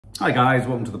Hi guys,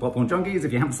 welcome to the Popcorn Junkies.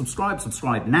 If you haven't subscribed,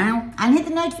 subscribe now. And hit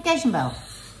the notification bell.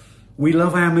 We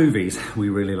love our movies. We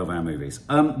really love our movies.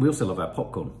 We also love our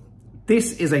popcorn.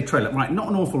 This is a trailer, right? Not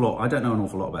an awful lot. I don't know an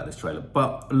awful lot about this trailer,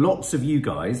 but lots of you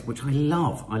guys, which I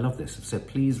love this, have said,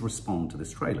 please respond to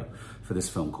this trailer for this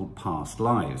film called Past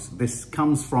Lives. This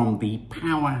comes from the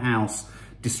powerhouse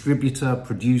distributor,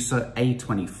 producer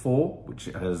A24, which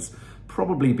has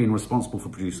probably been responsible for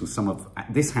producing some of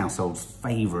this household's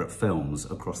favourite films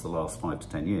across the last 5 to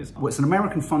 10 years. Well, it's an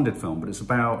American-funded film, but it's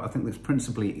about, I think it's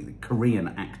principally Korean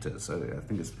actors, so I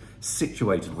think it's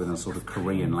situated within a sort of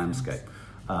Korean landscape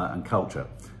and culture.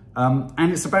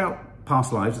 And it's about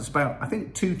past lives. It's about, I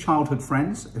think, two childhood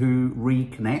friends who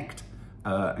reconnect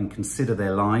and consider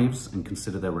their lives and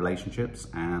consider their relationships,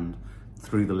 and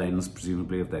through the lens,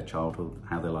 presumably, of their childhood,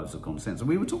 how their lives have gone since. And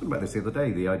we were talking about this the other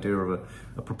day, the idea of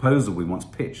a proposal we once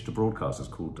pitched to broadcasters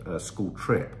called School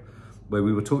Trip, where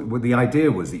we were talking, well, the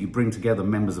idea was that you bring together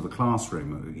members of a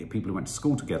classroom, people who went to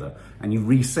school together, and you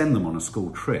resend them on a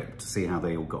school trip to see how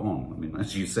they all got on. I mean,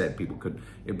 as you said, people could,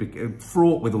 it'd be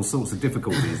fraught with all sorts of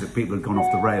difficulties if people had gone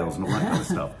off the rails and all that kind of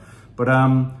stuff.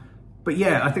 But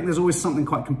yeah, I think there's always something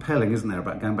quite compelling, isn't there,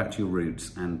 about going back to your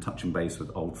roots and touching base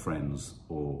with old friends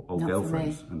or old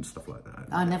girlfriends and stuff like that.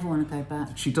 I never want to go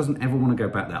back. She doesn't ever want to go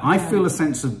back there. I feel a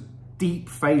sense of deep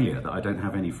failure that I don't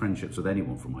have any friendships with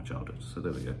anyone from my childhood. So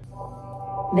there we go.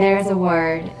 There's a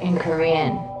word in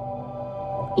Korean,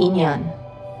 인연.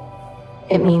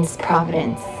 It means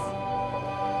providence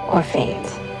or fate.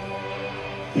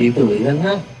 Do you believe in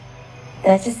that?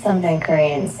 That's just something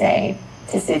Koreans say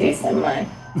to seduce someone.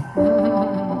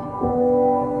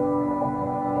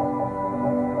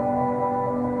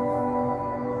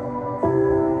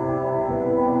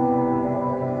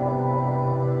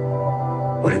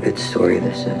 What a good story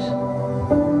this is.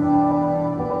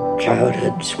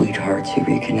 Childhood sweethearts who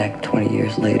reconnect 20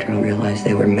 years later and realize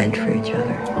they were meant for each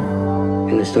other.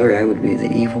 In the story, I would be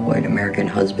the evil white American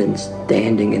husband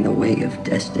standing in the way of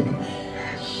destiny.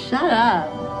 Shut up.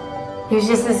 He was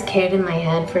just this kid in my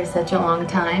head for such a long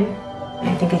time.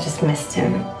 I think I just missed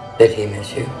him. Did he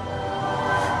miss you?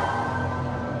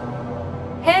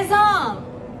 Hae Sung!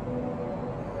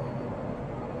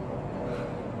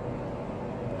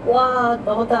 와,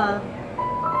 너다.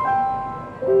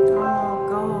 Oh,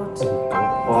 God.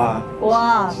 와,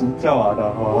 와. 진짜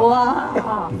와다. 와.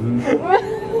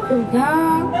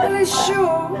 Not really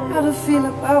sure how to feel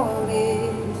about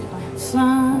it.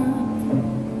 Sun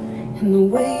and the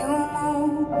way you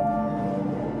move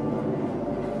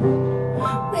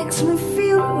makes me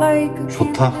feel like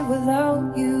I can't live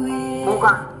without you.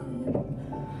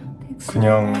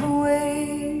 그냥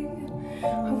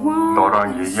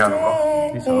너랑 얘기하는 거.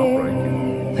 It's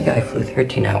heartbreaking. The guy flew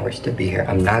 13 hours to be here.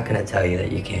 I'm not gonna tell you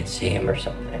that you can't see him or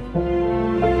something.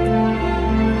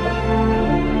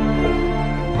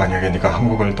 만약에 네가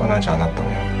한국을 떠나지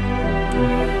않았다면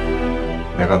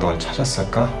내가 널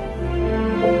찾았을까?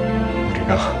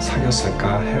 우리가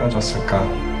사귀었을까? 헤어졌을까?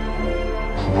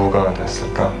 부부가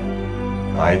됐을까?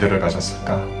 아이들을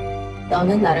가졌을까?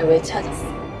 너는 나를 왜 찾았어?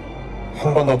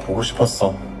 한 번 더 보고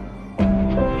싶었어.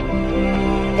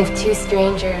 If two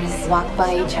strangers walk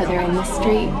by each other in the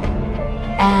street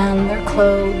and their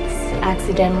clothes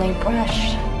accidentally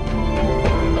brush,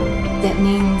 that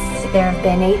means there have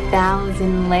been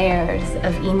 8,000 layers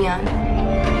of inyan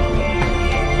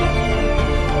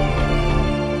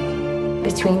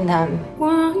between them.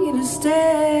 Want you to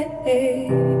stay.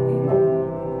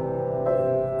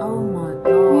 Oh, my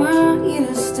God. Want you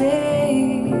to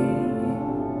stay.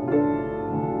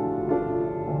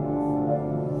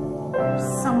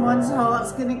 Someone's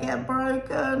heart's gonna get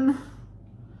broken.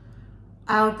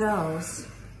 Our girls,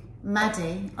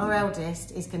 Maddie, our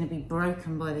eldest, is gonna be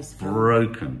broken by this film.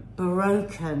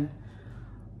 Broken.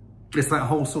 It's that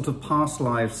whole sort of past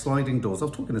lives, sliding doors. I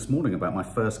was talking this morning about my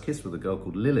first kiss with a girl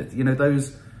called Lilith. You know,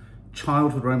 those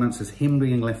childhood romances, him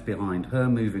being left behind, her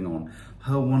moving on,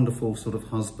 her wonderful sort of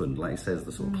husband, like he says,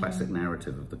 the sort of classic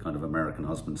narrative of the kind of American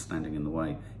husband standing in the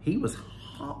way. He was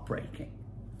heartbreaking.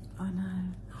 I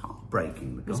know.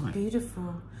 Heartbreaking, the guy. It was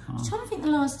beautiful. I'm trying to think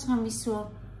the last time we saw,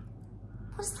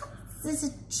 what's that? There's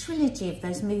a trilogy of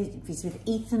those movies with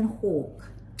Ethan Hawke.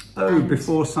 Oh,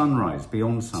 Before Sunrise,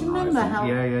 Beyond Sunrise. Do you remember how?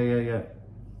 Yeah.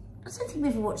 I don't think we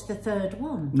ever watched the third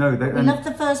one. No, we loved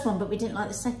the first one, but we didn't like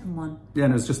the second one. Yeah,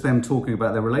 and it was just them talking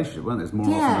about their relationship, weren't it? It's more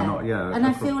often than not, yeah. And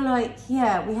I feel like,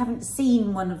 yeah, we haven't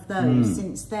seen one of those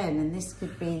since then, and this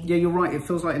could be... Yeah, you're right. It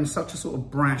feels like in such a sort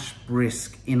of brash,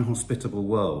 brisk, inhospitable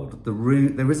world,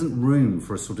 there isn't room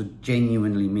for a sort of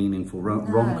genuinely meaningful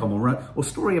rom-com or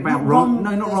story about...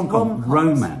 romance.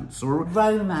 Romance.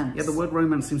 Romance. Yeah, the word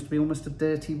romance seems to be almost a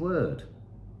dirty word.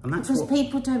 And that's because what...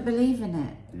 people don't believe in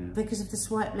it Yeah. because of the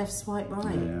swipe left, swipe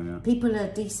right. Yeah. People are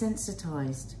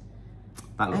desensitized.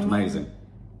 That looked amazing.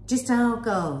 Just our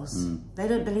girls, they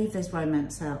don't believe there's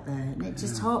romance out there, and it's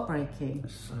just heartbreaking.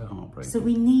 It's so heartbreaking. So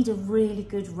we need a really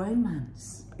good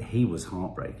romance. He was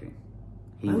heartbreaking.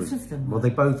 Both of them were. Well, they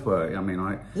both were. I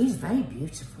mean, He's very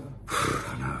beautiful.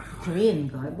 I know. Korean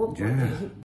guy. What? Yeah.